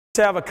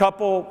Have a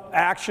couple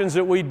actions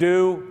that we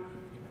do.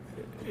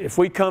 If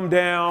we come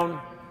down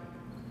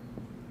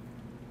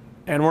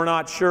and we're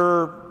not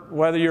sure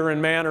whether you're in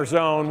man or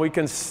zone, we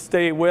can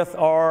stay with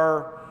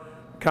our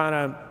kind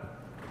of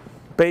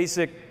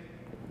basic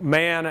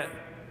man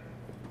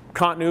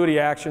continuity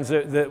actions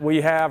that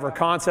we have, or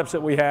concepts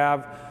that we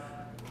have,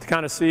 to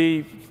kind of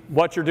see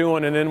what you're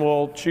doing, and then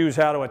we'll choose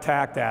how to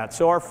attack that.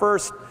 So our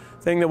first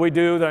thing that we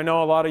do, that I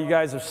know a lot of you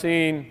guys have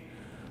seen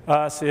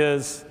us,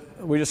 is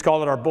we just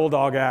call it our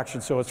Bulldog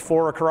Action. So it's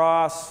 4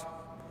 across,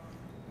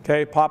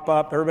 okay, pop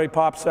up, everybody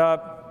pops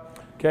up,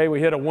 okay, we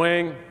hit a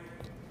wing,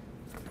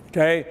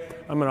 okay,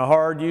 I'm in a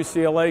hard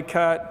UCLA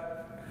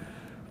cut,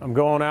 I'm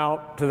going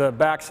out to the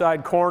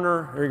backside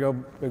corner, here you go,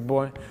 big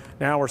boy.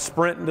 Now we're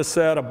sprinting to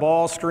set a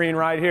ball screen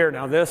right here.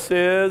 Now this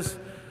is,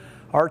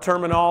 our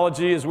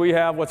terminology is we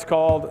have what's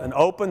called an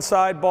open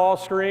side ball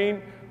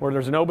screen, where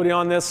there's nobody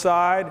on this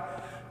side.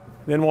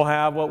 Then we'll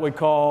have what we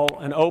call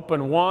an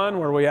open 1,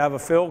 where we have a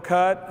fill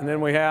cut, and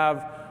then we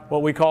have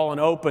what we call an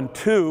open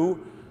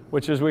 2,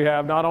 which is we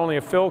have not only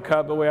a fill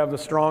cut, but we have the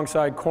strong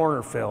side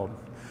corner filled.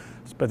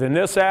 But in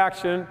this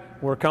action,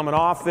 we're coming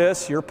off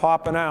this, you're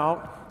popping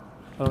out.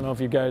 I don't know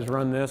if you guys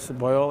run this,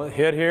 well,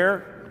 hit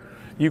here,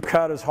 you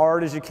cut as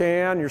hard as you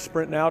can, you're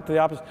sprinting out to the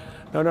opposite.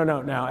 No.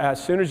 Now,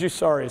 as soon as you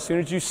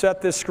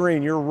set this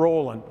screen, you're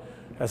rolling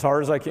as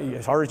hard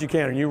as you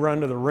can, and you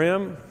run to the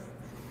rim.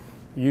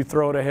 You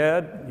throw it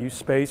ahead, you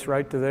space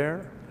right to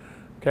there,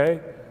 okay?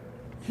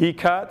 He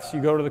cuts, you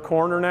go to the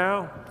corner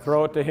now,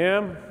 throw it to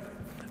him,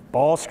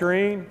 ball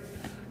screen,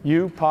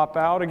 you pop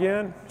out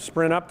again,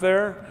 sprint up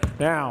there.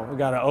 Now, we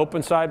got an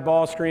open side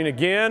ball screen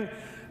again,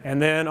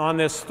 and then on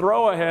this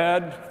throw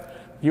ahead,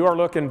 you are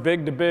looking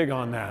big to big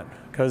on that,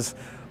 because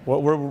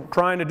what we're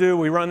trying to do,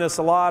 we run this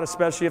a lot,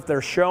 especially if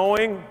they're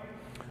showing,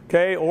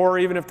 okay, or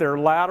even if they're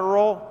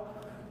lateral,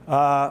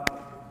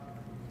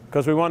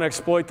 because we want to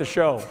exploit the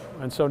show.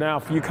 And so now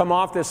if you come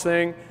off this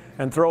thing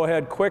and throw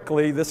ahead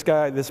quickly, this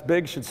guy, this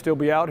big, should still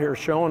be out here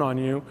showing on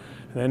you.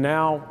 And then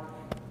now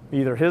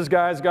either his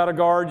guy's got to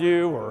guard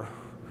you, or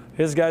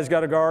his guy's got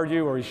to guard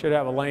you, or you should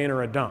have a lane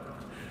or a dunk.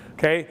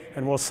 Okay,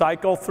 and we'll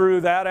cycle through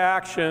that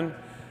action.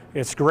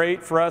 It's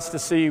great for us to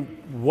see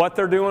what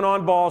they're doing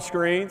on ball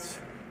screens.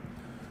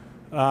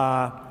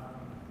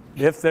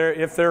 If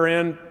they're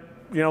in,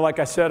 you know, like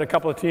I said, a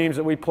couple of teams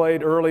that we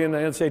played early in the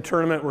NCAA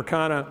tournament were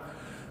kind of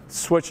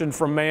switching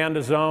from man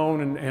to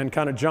zone and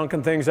kind of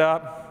junking things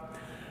up.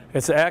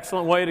 It's an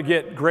excellent way to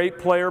get great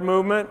player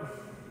movement,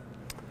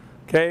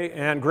 okay,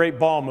 and great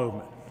ball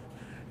movement.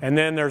 And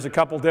then there's a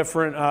couple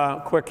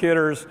different quick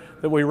hitters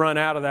that we run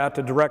out of that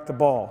to direct the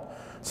ball.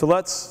 So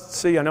let's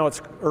see, I know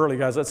it's early,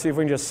 guys. Let's see if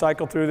we can just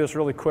cycle through this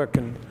really quick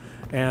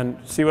and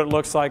see what it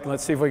looks like.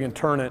 Let's see if we can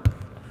turn it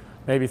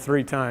maybe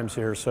 3 times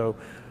here. So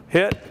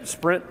hit,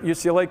 sprint,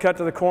 UCLA cut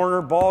to the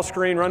corner, ball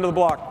screen, run to the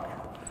block.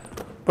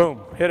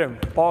 Boom, hit him,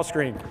 ball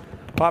screen,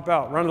 pop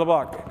out, run to the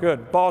block,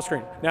 good, ball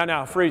screen.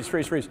 Now, freeze.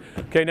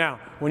 Okay, now,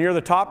 when you're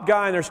the top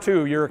guy and there's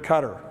 2, you're a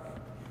cutter.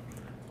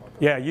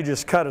 Yeah, you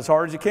just cut as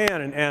hard as you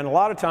can, and a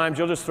lot of times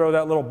you'll just throw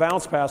that little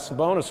bounce pass.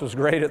 Sabonis was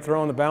great at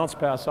throwing the bounce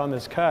pass on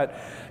this cut.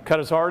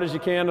 Cut as hard as you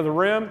can to the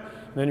rim,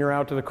 and then you're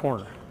out to the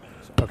corner,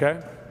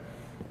 okay?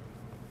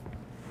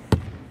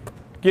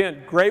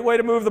 Again, great way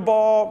to move the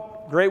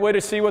ball, great way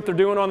to see what they're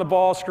doing on the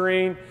ball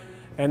screen,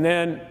 and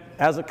then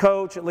as a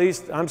coach, at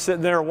least, I'm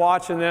sitting there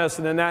watching this,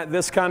 and then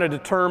this kind of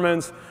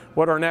determines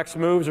what our next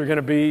moves are going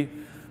to be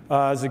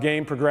as the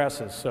game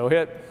progresses. So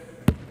hit,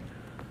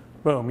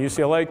 boom,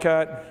 UCLA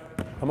cut,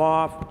 come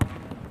off,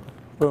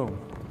 boom,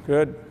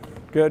 good,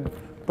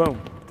 boom,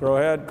 throw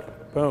ahead,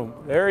 boom,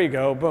 there you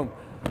go, boom.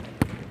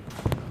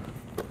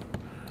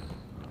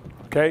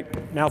 Okay,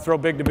 now throw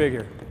big to big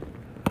here.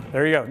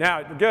 There you go.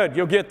 Now, good,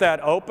 you'll get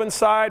that open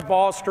side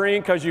ball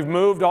screen because you've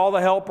moved all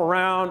the help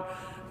around.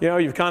 You know,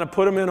 you've kind of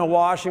put them in a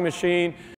washing machine.